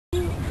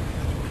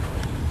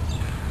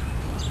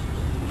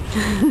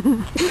Okay,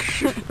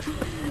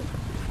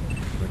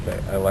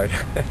 I like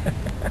it.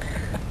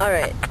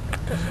 Alright.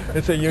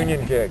 It's a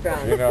union gig,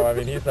 you know, I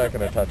mean, he's not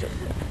going to touch it.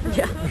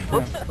 Yeah.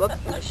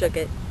 Whoops, I shook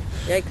it.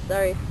 Yikes,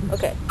 sorry.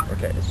 Okay.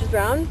 Okay. Mrs.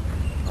 Brown?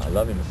 I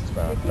love you, Mrs.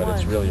 Brown, but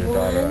it's really your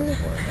daughter I'm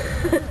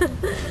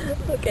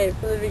for. Okay,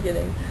 from the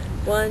beginning.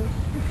 1,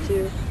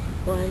 2,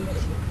 1, 2,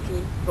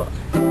 3, 4.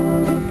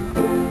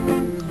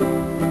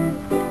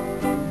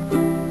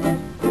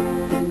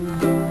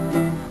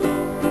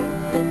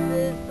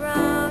 Mrs.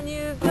 Brown,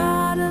 you've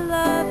got a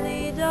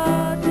lovely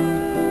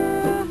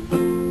daughter.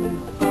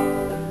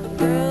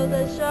 Girls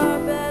as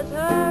sharp as her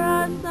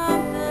are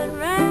something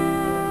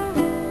rare.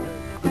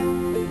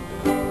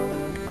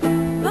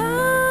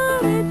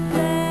 But it's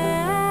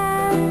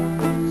sad,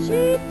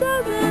 she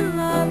doesn't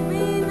love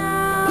me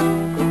now.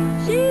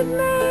 She's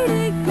made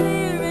it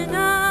clear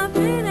enough,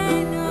 it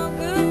ain't no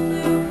good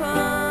to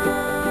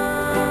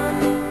pawn.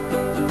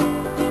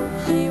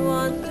 She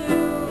wants to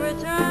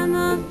return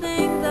those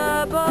things I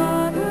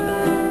bought her.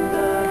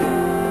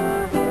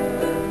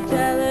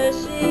 Tell her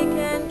she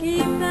can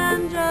keep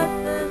them just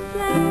the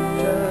same.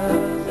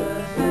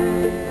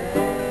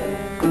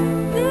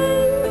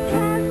 Things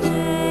have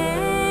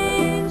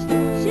changed,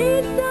 she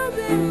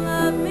doesn't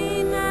love me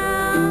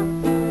now.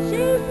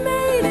 She's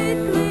made it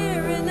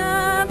clear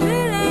enough,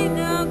 it ain't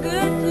no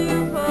good to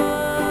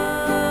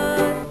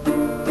part.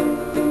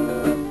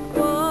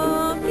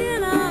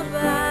 Walking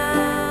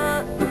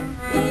about,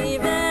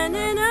 even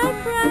in a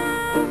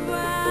crowd,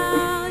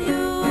 well,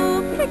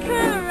 you'll pick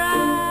her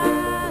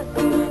out.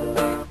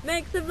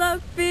 Makes the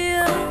bloke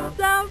feel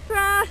so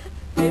proud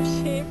if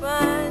she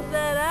finds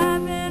that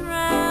I've been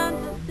round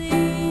to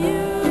see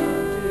you.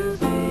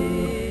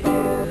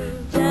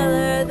 Tell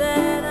her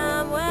that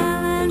I'm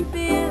well and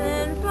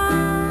feeling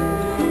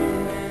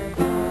fine.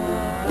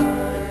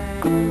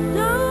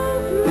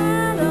 Don't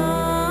let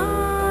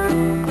on,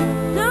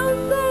 don't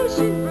say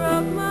she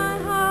broke my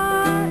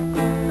heart.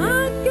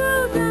 I'd go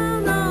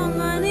down on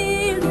my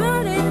knees,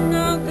 but it's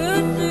no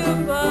good to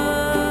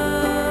part.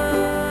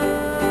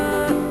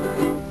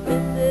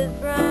 Mrs.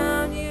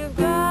 Brown, you've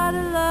got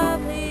a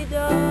lovely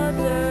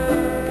daughter.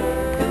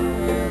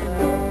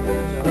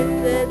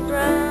 Mrs.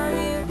 Brown,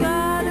 you've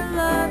got a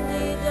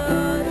lovely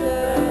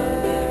daughter.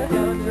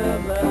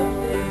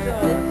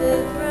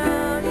 Mrs.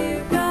 Brown,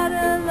 you've got a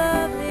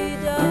lovely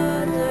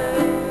daughter.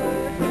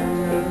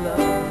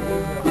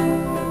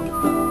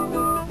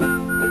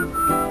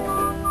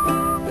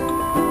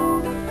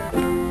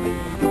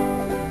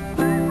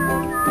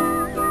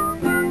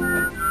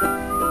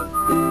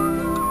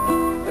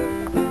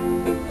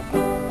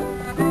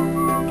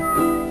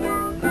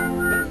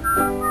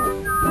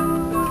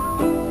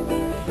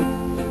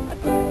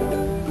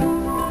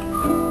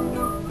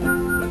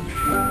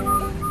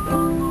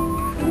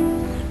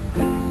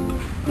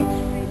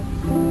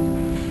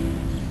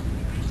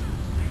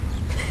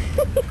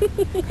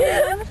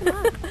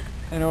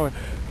 I know it.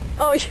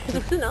 Oh, yours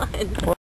wasn't on.